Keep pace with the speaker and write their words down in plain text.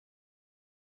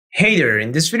Hey there,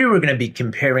 in this video we're going to be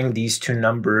comparing these two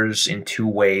numbers in two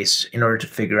ways in order to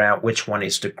figure out which one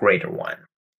is the greater one.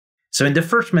 So in the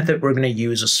first method we're going to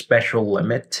use a special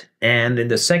limit, and in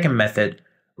the second method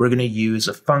we're going to use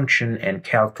a function and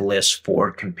calculus for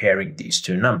comparing these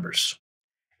two numbers.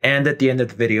 And at the end of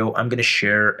the video I'm going to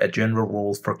share a general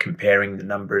rule for comparing the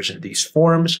numbers in these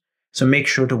forms, so make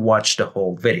sure to watch the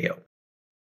whole video.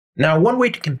 Now, one way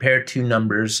to compare two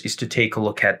numbers is to take a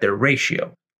look at their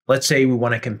ratio. Let's say we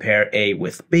want to compare A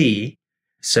with B,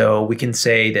 so we can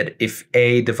say that if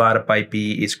A divided by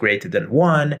B is greater than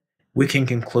 1, we can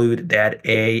conclude that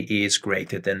A is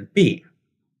greater than B.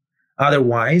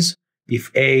 Otherwise,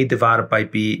 if A divided by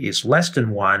B is less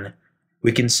than 1,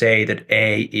 we can say that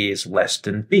A is less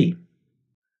than B.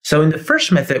 So in the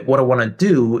first method, what I want to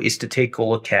do is to take a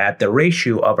look at the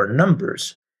ratio of our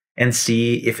numbers and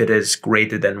see if it is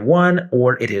greater than 1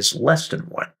 or it is less than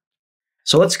 1.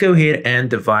 So let's go ahead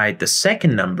and divide the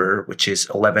second number, which is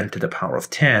 11 to the power of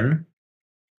 10,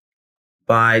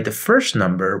 by the first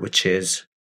number, which is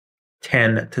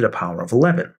 10 to the power of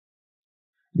 11.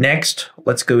 Next,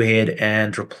 let's go ahead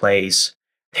and replace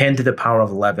 10 to the power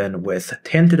of 11 with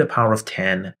 10 to the power of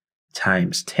 10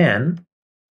 times 10,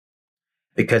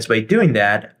 because by doing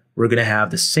that, we're going to have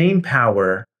the same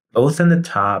power both in the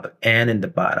top and in the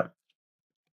bottom.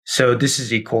 So this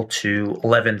is equal to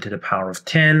 11 to the power of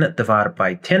 10 divided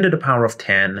by 10 to the power of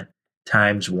 10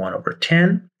 times 1 over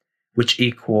 10, which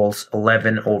equals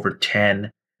 11 over 10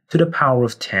 to the power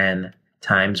of 10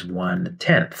 times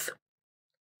 1/10.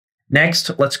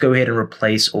 Next, let's go ahead and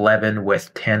replace 11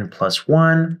 with 10 plus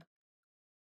 1.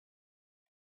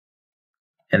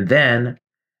 And then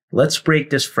let's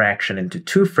break this fraction into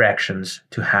two fractions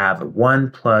to have 1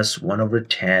 plus 1 over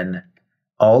 10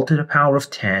 all to the power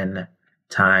of 10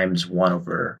 times 1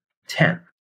 over 10.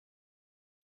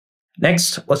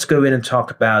 Next, let's go ahead and talk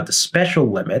about the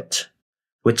special limit,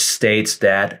 which states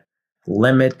that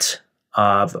limit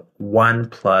of 1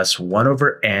 plus 1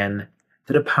 over n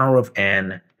to the power of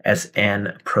n as n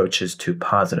approaches to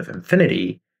positive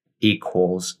infinity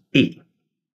equals e.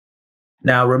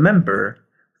 Now remember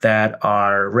that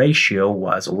our ratio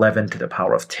was 11 to the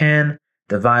power of 10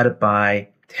 divided by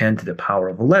 10 to the power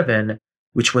of 11,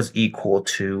 which was equal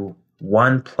to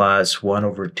 1 plus 1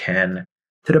 over 10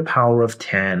 to the power of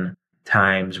 10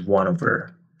 times 1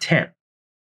 over 10.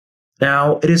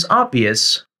 Now, it is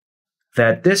obvious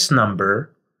that this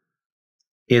number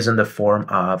is in the form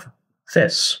of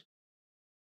this.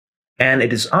 And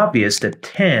it is obvious that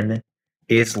 10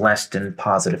 is less than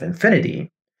positive infinity.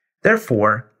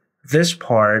 Therefore, this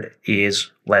part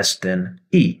is less than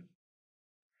e.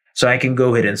 So I can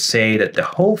go ahead and say that the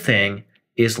whole thing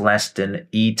is less than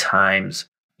e times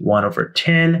 1 over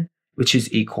 10, which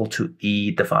is equal to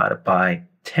e divided by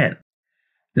 10.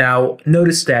 Now,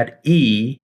 notice that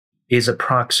e is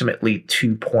approximately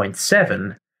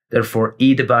 2.7. Therefore,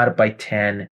 e divided by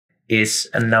 10 is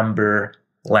a number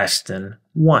less than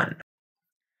 1.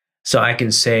 So I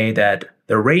can say that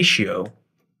the ratio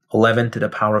 11 to the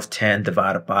power of 10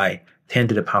 divided by 10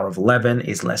 to the power of 11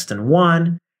 is less than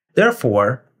 1.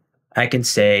 Therefore, I can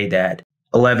say that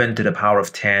 11 to the power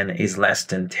of 10 is less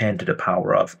than 10 to the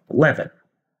power of 11.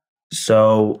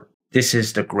 So this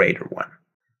is the greater one.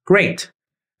 Great.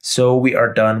 So we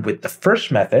are done with the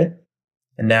first method.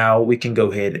 And now we can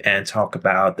go ahead and talk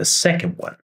about the second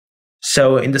one.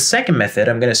 So in the second method,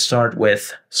 I'm going to start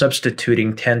with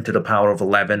substituting 10 to the power of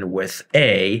 11 with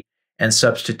a, and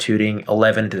substituting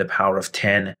 11 to the power of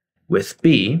 10 with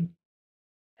b.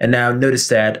 And now notice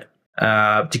that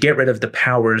to get rid of the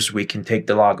powers, we can take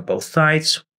the log of both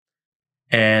sides.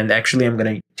 And actually, I'm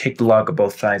going to take the log of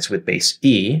both sides with base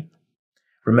e.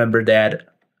 Remember that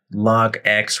log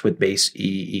x with base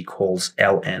e equals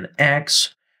ln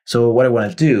x. So what I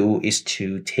want to do is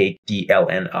to take the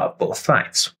ln of both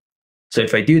sides. So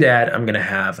if I do that, I'm going to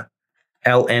have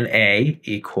ln a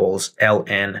equals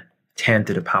ln 10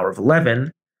 to the power of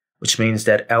 11, which means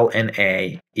that ln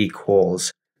a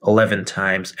equals 11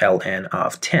 times ln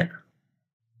of 10.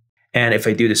 And if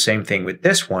I do the same thing with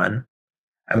this one,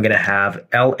 I'm going to have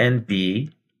ln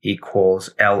b equals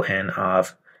ln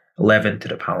of 11 to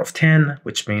the power of 10,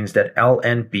 which means that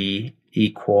ln b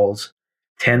equals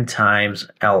 10 times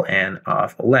ln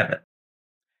of 11.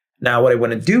 Now what I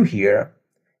want to do here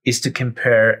is to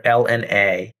compare ln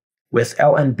a with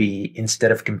ln b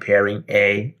instead of comparing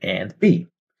a and b.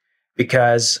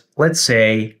 Because let's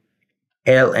say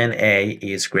ln a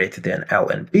is greater than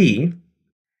ln b,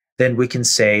 then we can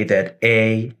say that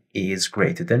a is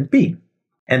greater than b.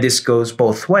 And this goes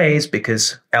both ways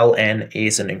because ln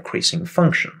is an increasing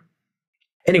function.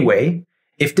 Anyway,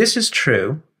 if this was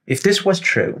true,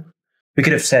 we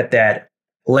could have said that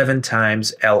 11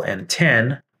 times ln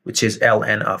 10, which is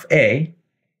ln of A,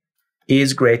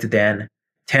 is greater than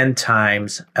 10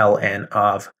 times ln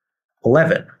of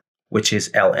 11, which is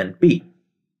ln B.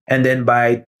 And then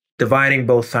by dividing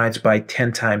both sides by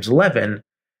 10 times 11,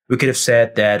 we could have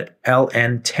said that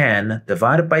ln 10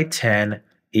 divided by 10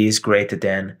 is greater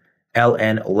than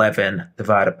ln 11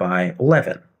 divided by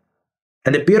 11.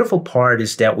 And the beautiful part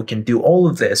is that we can do all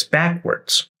of this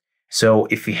backwards. So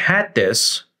if we had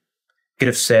this, we could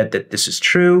have said that this is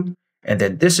true, and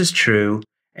then this is true,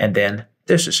 and then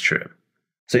this is true.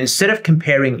 So instead of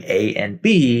comparing A and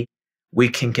B, we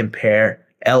can compare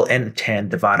ln 10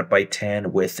 divided by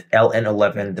 10 with ln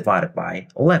 11 divided by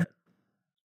 11.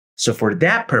 So for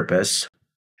that purpose,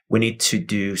 we need to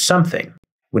do something.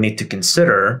 We need to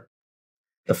consider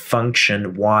the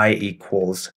function y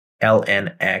equals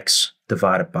ln x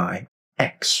divided by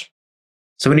x.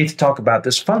 So we need to talk about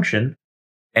this function,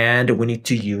 and we need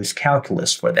to use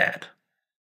calculus for that.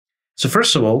 So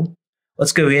first of all,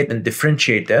 let's go ahead and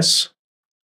differentiate this.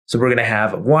 So we're going to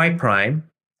have y prime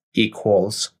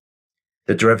equals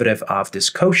the derivative of this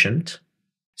quotient.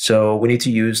 So we need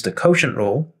to use the quotient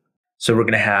rule. So we're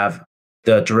going to have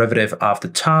the derivative of the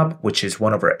top, which is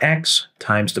 1 over x,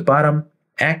 times the bottom,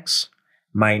 x,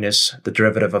 minus the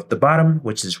derivative of the bottom,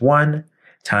 which is 1,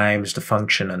 times the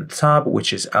function on the top,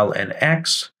 which is ln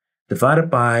x, divided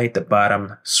by the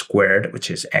bottom squared, which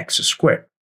is x squared.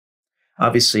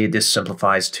 Obviously, this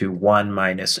simplifies to 1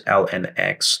 minus ln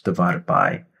x divided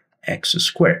by x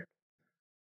squared.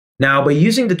 Now, by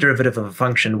using the derivative of a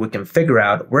function, we can figure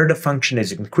out where the function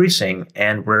is increasing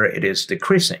and where it is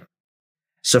decreasing.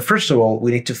 So first of all,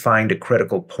 we need to find the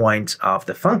critical point of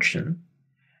the function,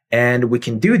 and we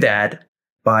can do that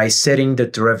by setting the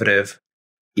derivative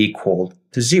equal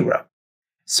to 0.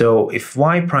 So if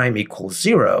y prime equals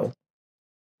 0,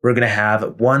 we're going to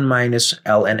have 1 minus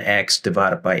ln x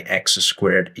divided by x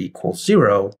squared equals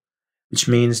 0, which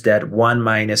means that 1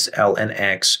 minus ln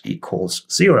x equals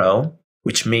 0,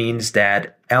 which means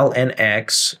that ln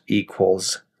x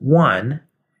equals 1,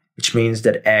 which means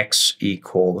that x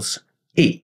equals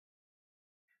e.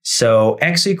 So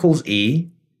x equals e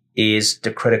is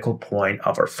the critical point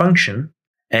of our function,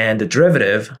 and the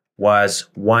derivative was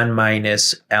 1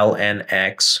 minus ln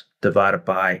x divided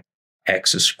by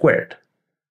x squared.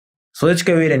 So let's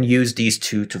go ahead and use these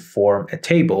two to form a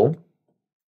table.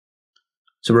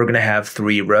 So we're going to have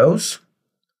 3 rows,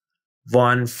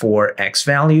 1 for x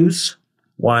values,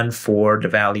 1 for the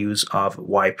values of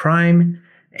y prime,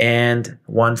 and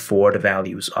 1 for the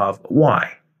values of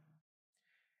y.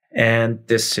 And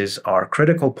this is our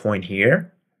critical point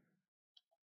here.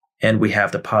 And we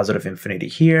have the positive infinity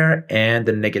here and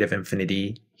the negative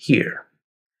infinity here.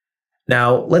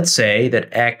 Now, let's say that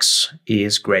x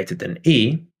is greater than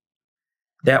e.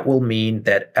 That will mean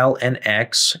that ln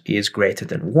x is greater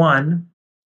than 1.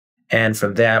 And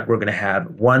from that, we're going to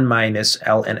have 1 minus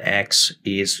ln x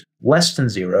is less than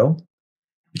 0,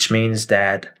 which means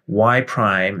that y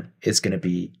prime is going to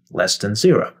be less than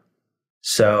 0.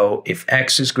 So if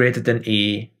x is greater than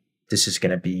e, this is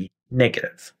going to be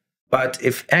negative. But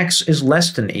if x is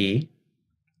less than e,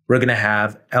 we're going to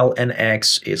have ln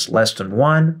x is less than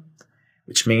 1,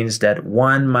 which means that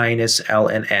 1 minus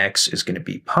ln x is going to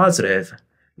be positive,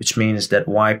 which means that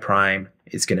y prime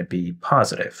is going to be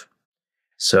positive.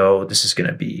 So this is going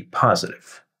to be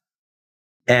positive.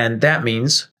 And that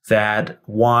means that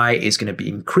y is going to be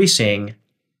increasing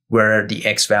where the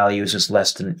x values is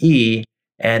less than e,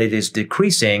 and it is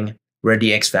decreasing where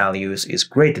the x values is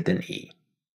greater than e,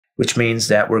 which means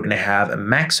that we're going to have a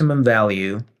maximum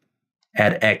value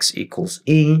at x equals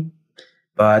e,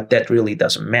 but that really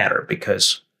doesn't matter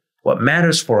because what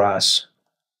matters for us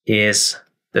is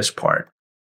this part.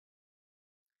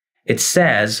 It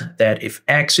says that if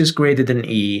x is greater than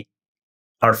e,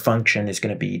 our function is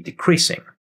going to be decreasing.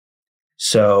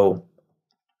 So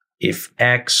if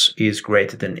x is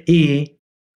greater than e,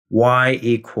 y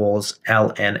equals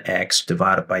ln x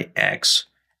divided by x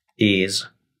is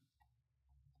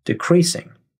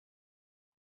decreasing.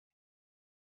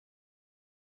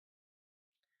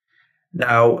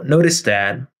 Now, notice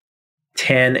that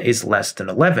 10 is less than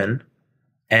 11,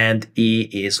 and e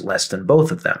is less than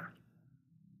both of them.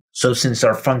 So since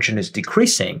our function is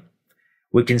decreasing,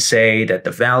 we can say that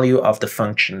the value of the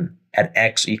function at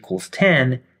x equals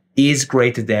 10 is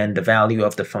greater than the value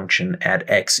of the function at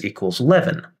x equals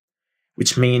 11,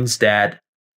 which means that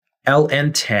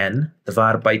ln 10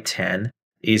 divided by 10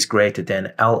 is greater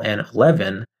than ln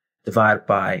 11 divided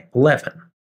by 11.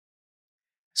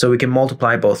 So we can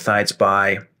multiply both sides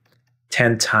by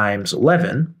 10 times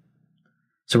 11.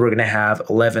 So we're going to have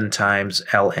 11 times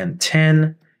ln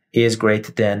 10 is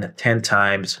greater than 10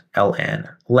 times ln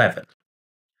 11.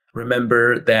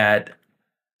 Remember that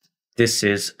this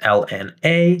is ln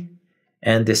A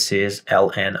and this is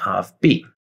ln of B.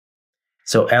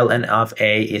 So ln of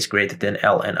A is greater than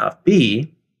ln of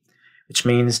B, which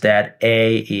means that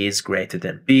A is greater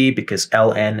than B because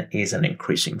ln is an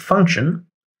increasing function,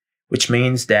 which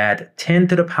means that 10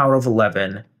 to the power of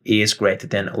 11 is greater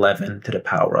than 11 to the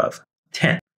power of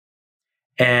 10.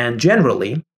 And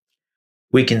generally,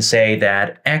 we can say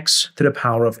that x to the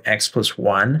power of x plus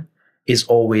 1 is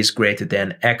always greater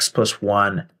than x plus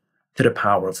 1 to the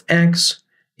power of x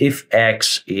if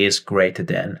x is greater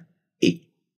than e.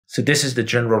 So this is the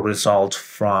general result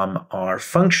from our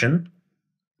function.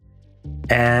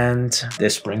 And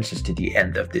this brings us to the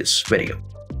end of this video.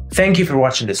 Thank you for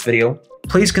watching this video.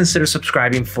 Please consider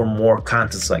subscribing for more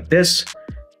contents like this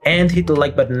and hit the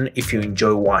like button if you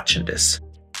enjoy watching this.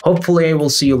 Hopefully I will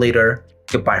see you later.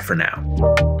 Goodbye for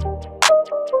now.